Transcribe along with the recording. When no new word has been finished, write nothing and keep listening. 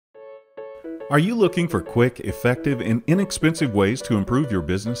Are you looking for quick, effective, and inexpensive ways to improve your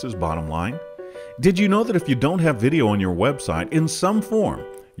business's bottom line? Did you know that if you don't have video on your website in some form,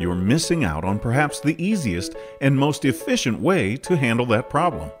 you're missing out on perhaps the easiest and most efficient way to handle that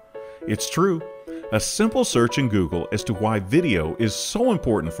problem? It's true. A simple search in Google as to why video is so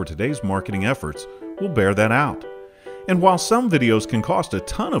important for today's marketing efforts will bear that out. And while some videos can cost a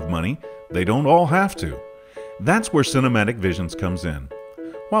ton of money, they don't all have to. That's where Cinematic Visions comes in.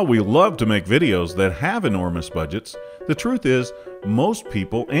 While we love to make videos that have enormous budgets, the truth is most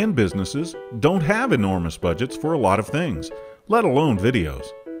people and businesses don't have enormous budgets for a lot of things, let alone videos.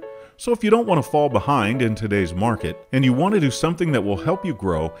 So if you don't want to fall behind in today's market and you want to do something that will help you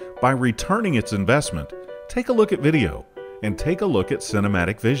grow by returning its investment, take a look at video and take a look at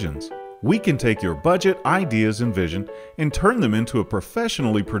Cinematic Visions. We can take your budget, ideas, and vision and turn them into a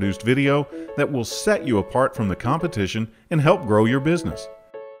professionally produced video that will set you apart from the competition and help grow your business.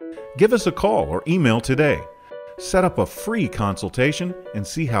 Give us a call or email today. Set up a free consultation and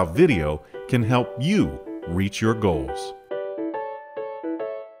see how video can help you reach your goals.